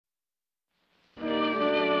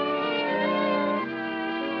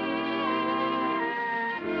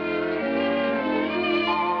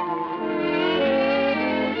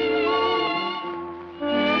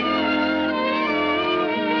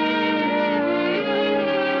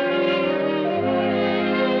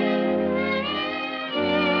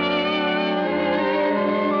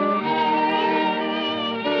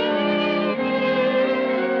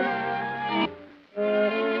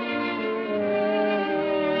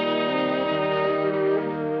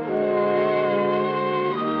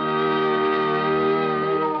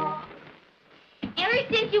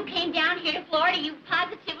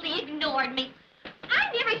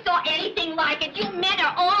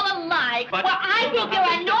what? Well, I think you're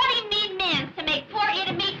a naughty, mean man to make poor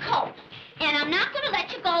Ida me coat. And I'm not going to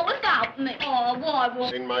let you go without me. Oh, why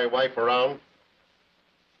won't... Seen my wife around?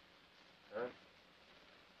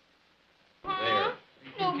 Huh?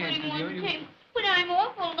 Nobody wants him. But I'm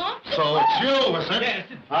awful lonesome. So it's you, is it? Yes.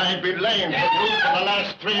 I've been laying for you for the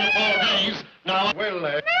last 3 or 4 days. Now, well,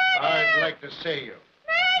 I'd like to see you.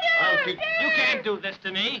 I'll keep... You can't do this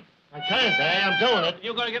to me. I can't, I'm doing it.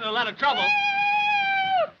 You're going to get in a lot of trouble.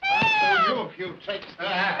 I'll show you if you take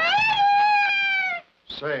that.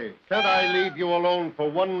 Say, can't I leave you alone for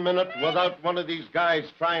 1 minute without one of these guys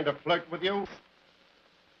trying to flirt with you?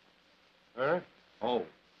 Huh? Oh.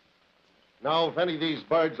 Now, if any of these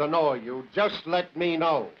birds annoy you, just let me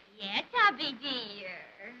know. Yes, Tubby dear.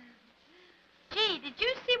 Gee, did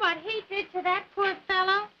you see what he did to that poor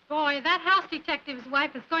fellow? Boy, that house detective's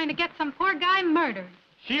wife is going to get some poor guy murdered.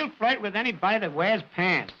 She'll flirt with anybody that wears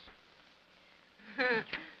pants.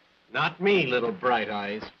 Not me, little bright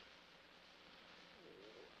eyes.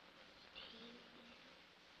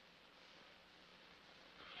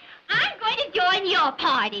 I'm going to join your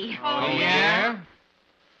party. Oh, yeah?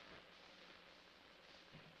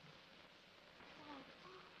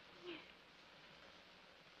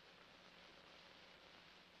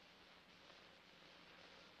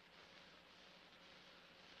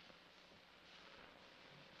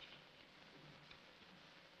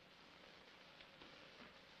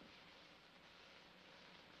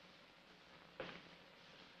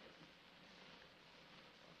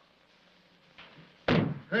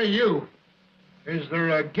 Hey, you. Is there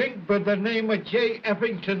a gig by the name of J.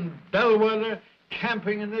 Effington Bellwether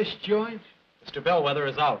camping in this joint? Mr. Bellwether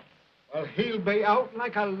is out. Well, he'll be out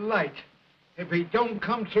like a light. If he don't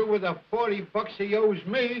come through with the $40 he owes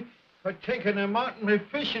me for taking him out in my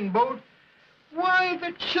fishing boat, why,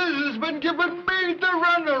 the Chisel's been giving me the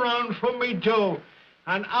runaround for me dough,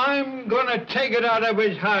 and I'm gonna take it out of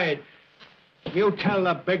his hide. You tell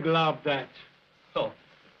the big lob that. Oh,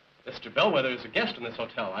 Mr. Bellwether is a guest in this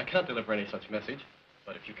hotel. I can't deliver any such message.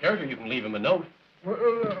 But if you care to, you can leave him a note.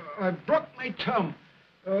 Well, I broke my tongue.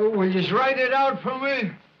 Will you write it out for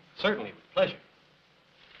me? Certainly, with pleasure.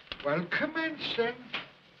 Well, commence then.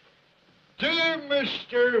 Dear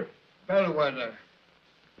Mr. Bellwether,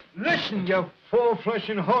 listen, you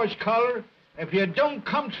four-flushing horse collar. If you don't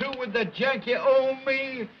come through with the jack you owe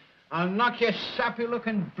me, I'll knock your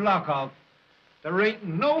sappy-looking block off. There ain't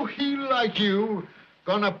no heel like you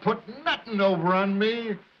gonna put nothing over on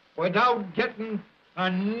me without getting a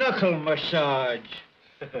knuckle massage.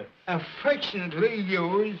 Affectionately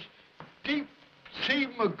yours, Deep Sea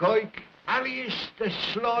McGoik, alias the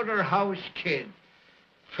Slaughterhouse Kid.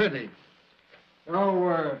 Finney.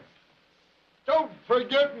 Oh, don't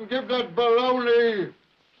forget and give that baloney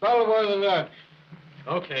Bellwether that.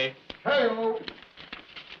 Okay. Hey-o.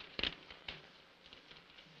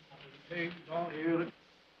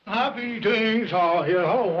 Happy things are here.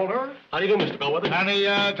 Hello, Walter. How do you do, Mr. Bellwether? Any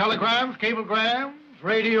telegrams, cablegrams,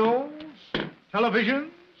 radios, televisions?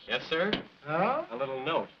 Yes, sir. Huh? A little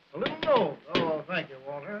note. A little note. Oh, thank you,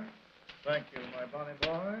 Walter. Thank you, my bonny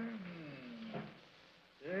boy.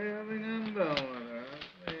 Everything Bellwether.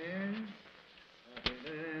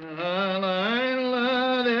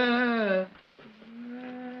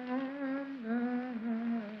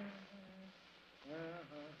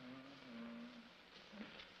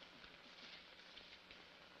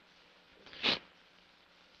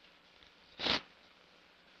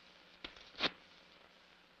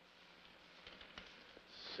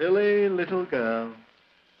 Silly little girl.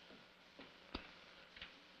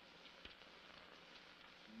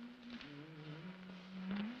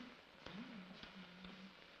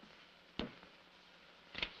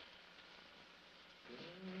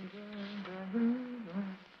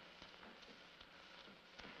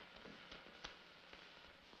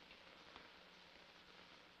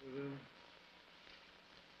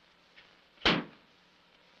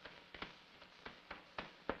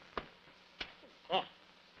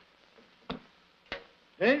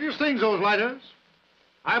 Dangerous things, those lighters.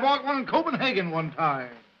 I bought one in Copenhagen one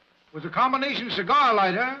time. It was a combination cigar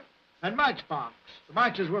lighter and matchbox. The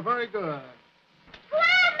matches were very good.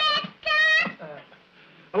 Hello, mister!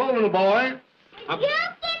 Hello, little boy. You give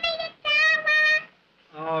me the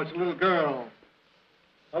dollar? Oh, it's a little girl.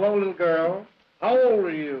 Hello, little girl. How old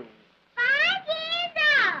are you? 5 years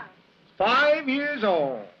old. 5 years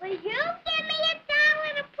old. Will you give me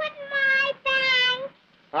 $1 to put in my bank?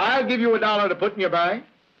 I'll give you $1 to put in your bank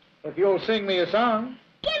if you'll sing me a song.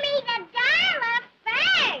 Give me the $1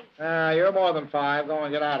 first. You're more than 5. Go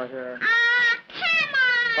and get out of here. Come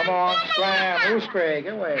on. Come on, Give me scram. the Who's $1. Craig?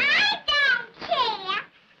 Get away. I don't care.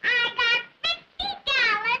 I got $50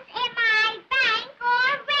 in my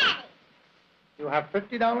have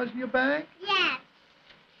 $50 in your bag? Yes.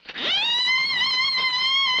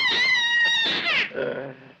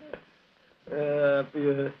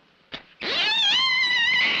 Dear.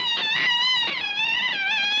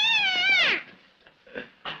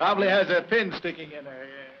 Probably has a pin sticking in her.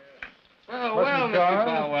 Well, What's well, the Mr. car?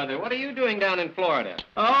 Bellwether, what are you doing down in Florida?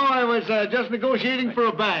 Oh, I was just negotiating for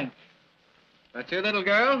a bank. That's your little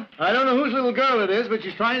girl? I don't know whose little girl it is, but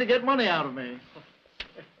she's trying to get money out of me.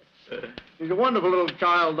 She's a wonderful little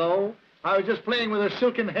child, though. I was just playing with her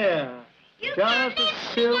silken hair. You Just can as lift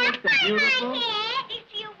silk me up and by beautiful. my hair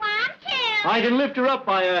if you want to. I can lift her up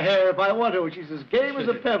by her hair if I want to. She's as game as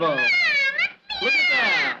a pebble. Mom, lift me Look at up.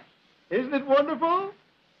 that. Isn't it wonderful?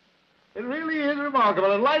 It really is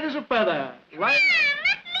remarkable and light as a feather. Light. Mom, lift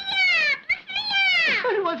me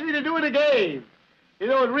up. He wants me to do it again. You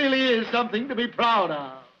know, it really is something to be proud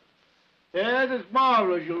of. Yes, it's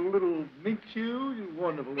marvelous, you little mink shoe. You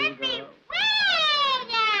wonderful little Lift me girl. way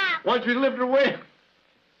up. Wants me to lift her away.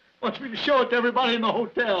 Wants me to show it to everybody in the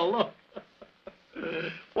hotel. Look.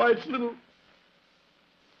 Why, it's little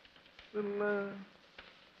people.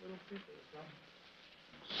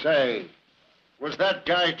 Say, was that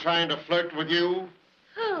guy trying to flirt with you?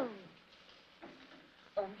 Who?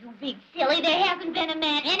 Oh, you big silly. There hasn't been a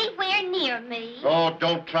man anywhere near me. Oh,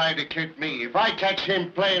 don't try to kid me. If I catch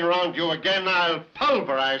him playing around you again, I'll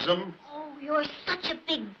pulverize him. Oh, you're such a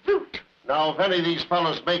big brute. Now, if any of these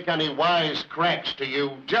fellas make any wise cracks to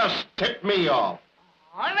you, just tip me off.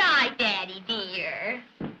 All right, Daddy dear.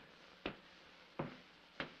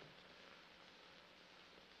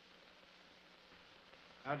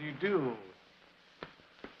 How do you do?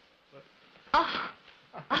 Oh.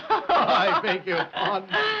 I beg your pardon.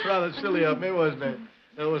 Rather silly of me, wasn't it?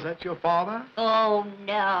 Was that your father? Oh,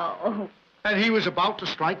 no. And he was about to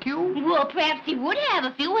strike you? Well, perhaps he would have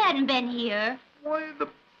if you hadn't been here. Why, the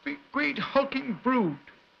big, great, hulking brute.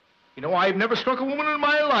 You know, I've never struck a woman in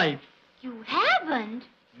my life. You haven't?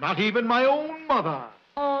 Not even my own mother.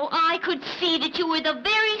 Oh, I could see that you were the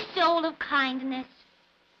very soul of kindness.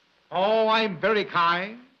 Oh, I'm very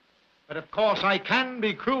kind. But of course I can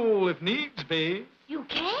be cruel if needs be. You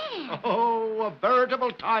can. Oh, a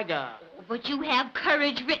veritable tiger. But you have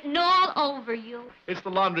courage written all over you. It's the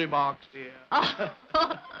laundry marks, dear. Oh.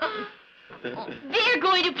 They're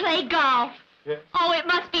going to play golf. Yes. Oh, it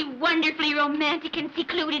must be wonderfully romantic and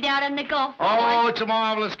secluded out on the golf course. Oh, it's a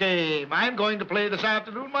marvelous game. I'm going to play this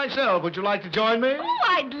afternoon myself. Would you like to join me? Oh,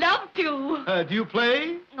 I'd love to. Do you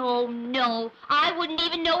play? Oh, no. I wouldn't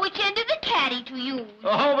even know which end of the caddy to use.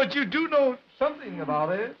 Oh, but you do know something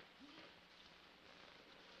about it.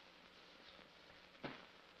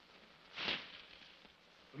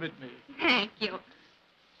 Permit me. Thank you.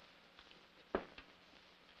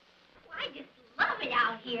 I just love it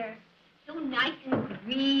out here. So nice and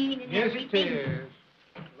green and Yes, everything. it is.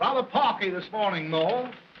 Rather parky this morning, though.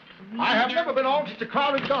 I have never been on such a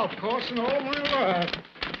crowded golf course in all my life.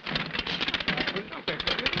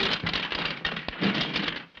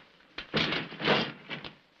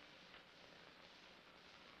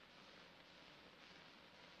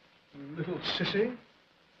 Little sissy.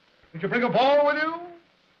 Did you bring a ball with you?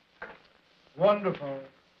 Wonderful.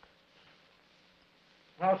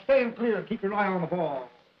 Now, stay clear. Keep your eye on the ball.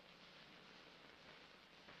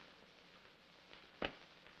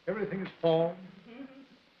 Everything is formed.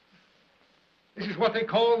 This is what they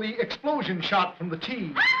call the explosion shot from the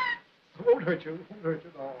tee. It won't hurt you. It won't hurt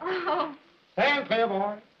you at all. Oh. Stand clear,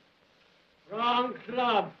 boy. Wrong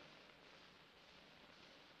club.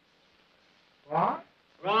 What?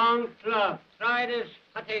 Wrong club. Try this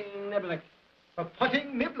putting niblick. A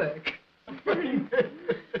putting niblick.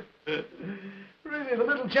 Really, the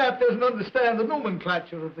little chap doesn't understand the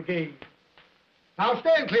nomenclature of the game. Now,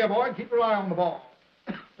 stand clear, boy, and keep your eye on the ball.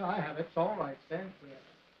 I have it. It's all right. Stand clear.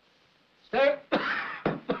 Stand.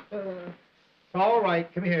 It's all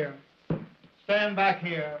right. Come here. Stand back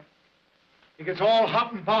here. He gets all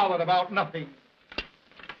hot and bothered about nothing.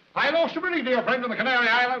 I lost a really dear friend in the Canary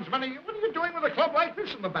Islands. What are you doing with a club like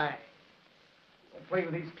this in the bag? Don't play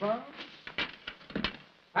with these clubs.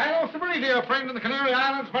 I lost a very dear friend in the Canary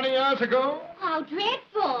Islands many years ago. How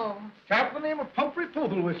dreadful. Chap by the name of Pumphrey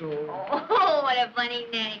Poothlewhistle. Oh, what a funny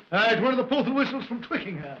name. It's one of the Poothlewhistles from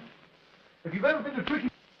Twickenham. If you've ever been to Twickenham...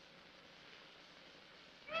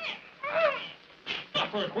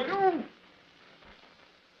 Stop it, will you?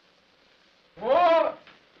 Whoa!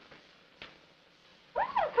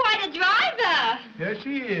 Oh, quite a driver. Yes,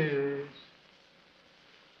 he is.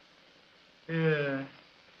 Yeah.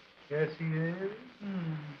 Yes, he is.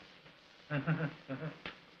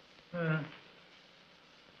 Yeah.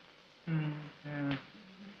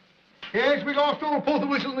 Yes, As we lost all both the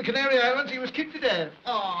whistle in the Canary Islands, he was kicked to death.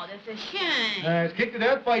 Oh, that's a shame. He's kicked to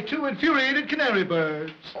death by 2 infuriated canary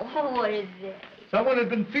birds. Oh, what is it? Someone had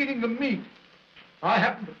been feeding them meat. I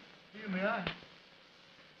happened to... Feel me eye.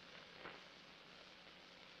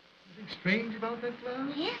 Anything strange about that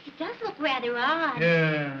cloud? Yes, it does look rather odd.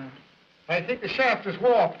 Yeah. I think the shaft is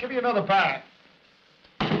warped. Give me another bat.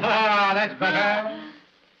 Ah, that's better.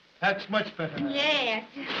 That's much better. Yes.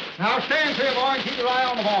 Now stand clear, boy, and keep your eye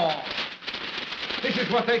on the ball. This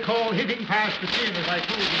is what they call hitting past the chin, as I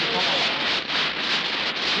told you before.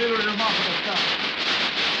 Really remarkable stuff.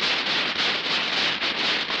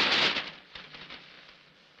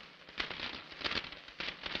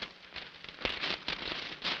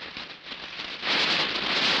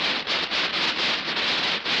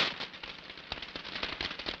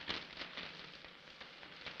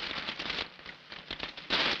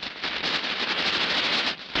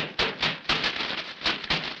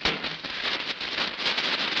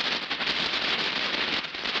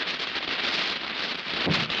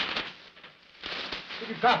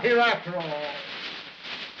 Got here after all.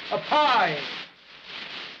 A pie.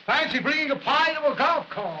 Fancy bringing a pie to a golf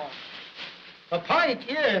course. A pint,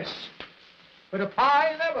 yes, but a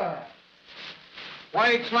pie, never.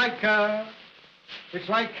 Why, it's like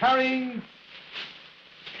carrying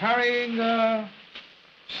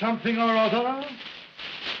something or other,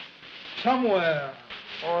 somewhere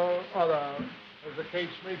or other, as the case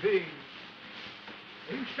may be.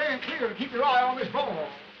 You stand clear and keep your eye on this ball.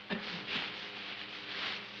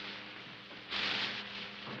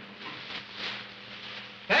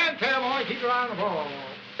 Stand clear, boy. Keep your eye on the ball.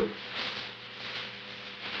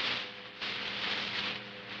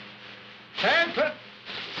 Stand clear.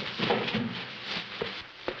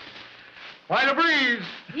 Quite a breeze.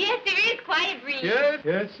 Yes, there is quite a breeze. Yes?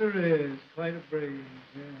 Yes, there is. Quite a breeze.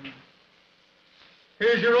 Yeah.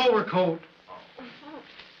 Here's your overcoat.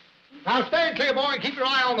 Now stand clear, boy, and keep your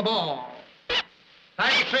eye on the ball.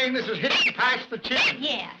 I'm saying this is hitting past the chin.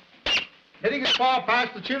 Yeah. Hitting as far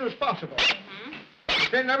past the chin as possible.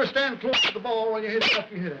 Then never stand close to the ball when you hit it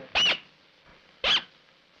up, you hit it.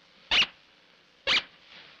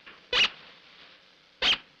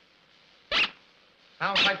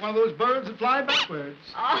 Sounds like one of those birds that fly backwards.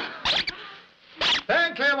 Oh.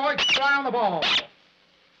 Stand clear, boy. Keep your eye on the ball.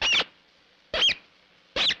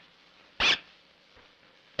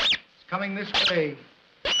 It's coming this way.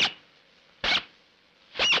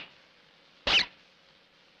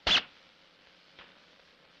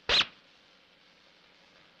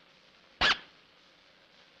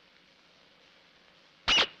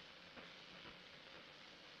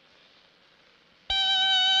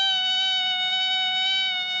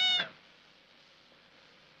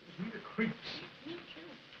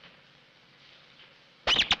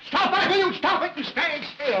 Stop it, will you? Stop it and stand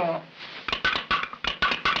still.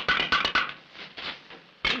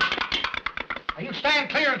 Now you stand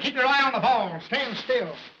clear and keep your eye on the ball. Stand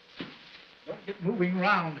still. Don't get moving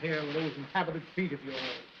around here with those inhabited feet of yours.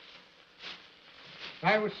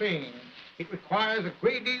 As I was saying, it requires a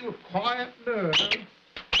great deal of quiet nerve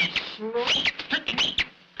and slow...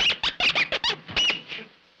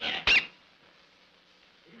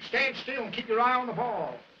 Stand still and keep your eye on the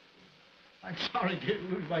ball. I'm sorry to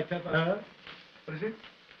lose my temper. Huh? What is it?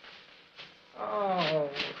 Oh,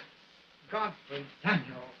 Godfrey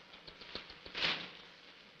Daniel.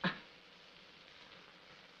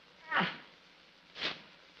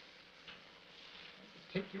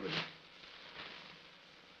 Take you in.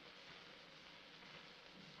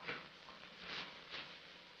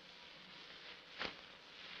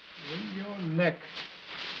 In your neck.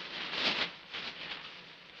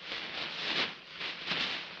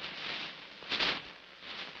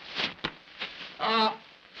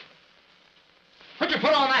 Put your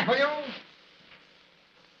foot on that, will you?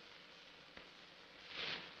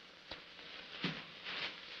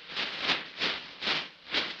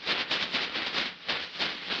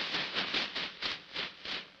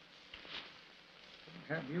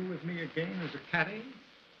 Have you with me again as a caddy?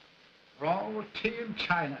 For all the tea in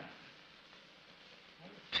China.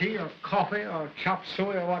 Tea or coffee or chop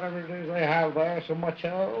suey or whatever it is they have there so much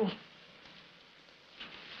of.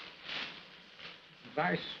 As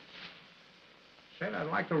I said, I'd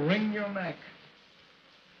like to wring your neck.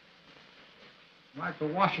 I'd like to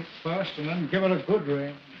wash it first and then give it a good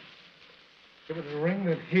wring. Give it a wring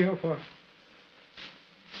that'd heal for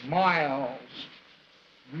miles.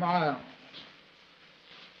 Miles.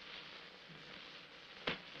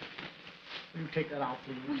 You take that out,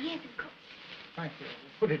 please. Oh, yes, of course. Thank you.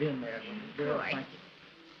 Put it in there. Girl. Right. Thank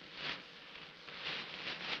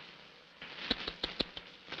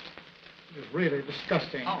you. was really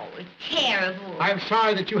disgusting. Oh, it's terrible. I'm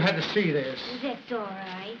sorry that you had to see this. That's all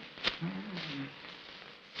right.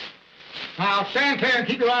 Now, stand clear and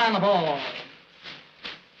keep your eye on the ball.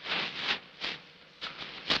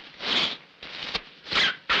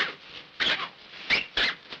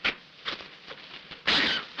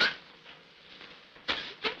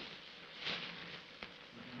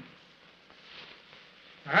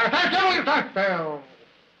 Touchdown!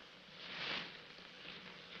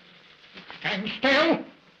 Stand still.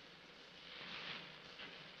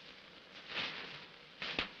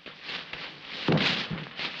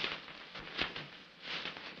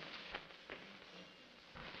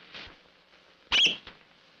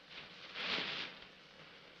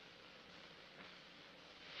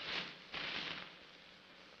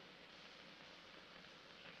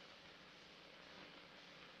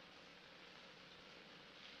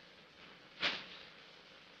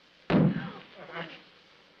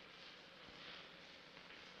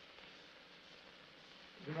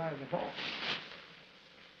 Right in the ball.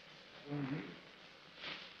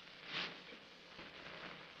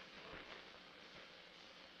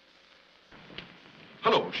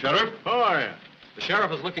 Hello, Sheriff. How are you? The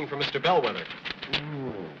sheriff is looking for Mr. Bellwether.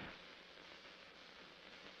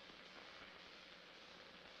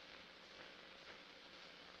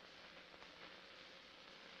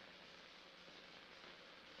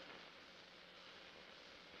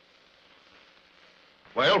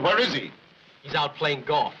 Well, where is he? He's out playing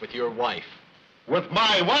golf with your wife. With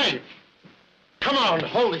my wife? Come on,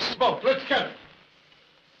 holy smoke, let's get it.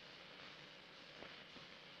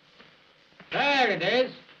 There it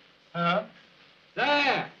is. Huh?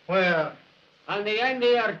 There, Where? on the end of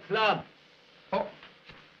your club. Oh,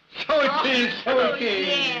 so it is, so it is.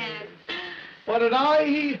 Yes. What an eye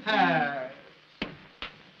he has.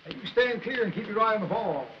 Hey, you stand clear and keep your eye on the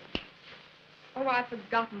ball. Oh, I've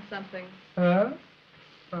forgotten something. Huh?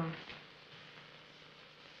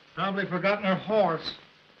 Probably forgotten her horse.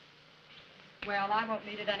 Well, I won't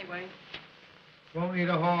need it anyway. Won't need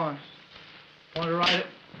a horse. Want to ride it?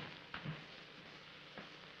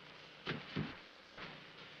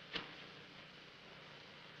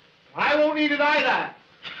 I won't need it either.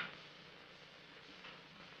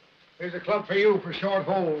 Here's a club for you for short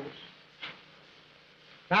holes.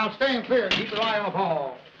 Now stand clear and keep your eye on the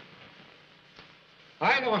ball.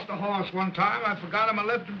 I lost a horse one time. I forgot him. I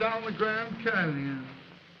left him down the Grand Canyon.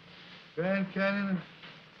 Grand Canyon.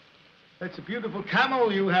 That's a beautiful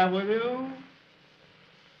camel you have with you.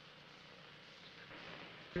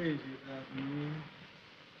 Crazy about me.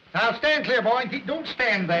 Now stand clear, boy. Don't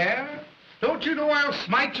stand there. Don't you know I'll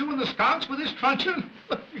smite you in the sconce with this truncheon?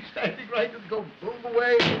 You're standing right and go boom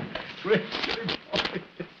away. Great silly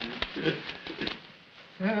boy.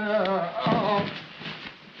 Oh.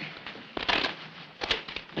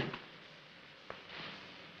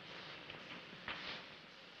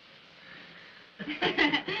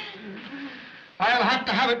 I'll have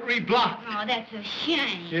to have it reblocked. Oh, that's a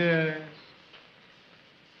shame. Yes.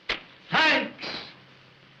 Thanks.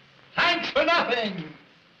 Thanks for nothing.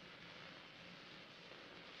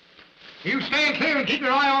 You stand clear and keep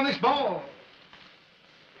your eye on this ball.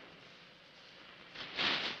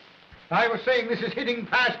 I was saying this is hitting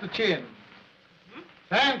past the chin.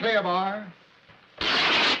 Stand clear, boy.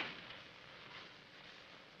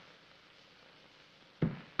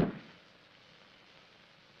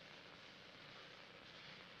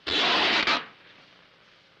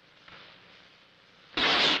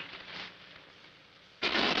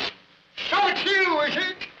 So it's you, is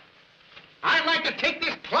it? I'd like to take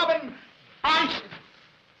this club and ice it.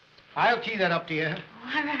 I'll tee that up to you.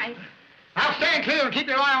 All right. Now stand clear and keep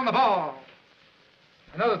your eye on the ball.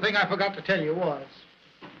 Another thing I forgot to tell you was,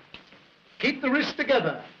 keep the wrists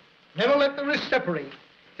together. Never let the wrists separate.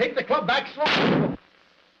 Take the club back slowly.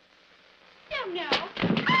 Oh, no.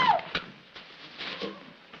 Oh!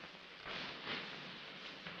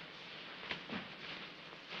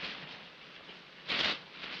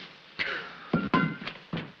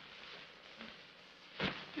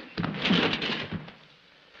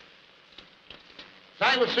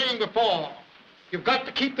 As I was saying before, you've got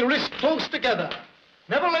to keep the wrists close together.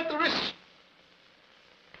 Never let the wrists...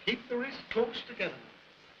 Keep the wrists close together.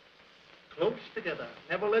 Close together.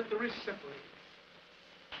 Never let the wrists separate.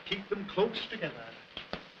 Keep them close together.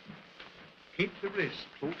 Keep the wrists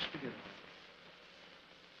close together.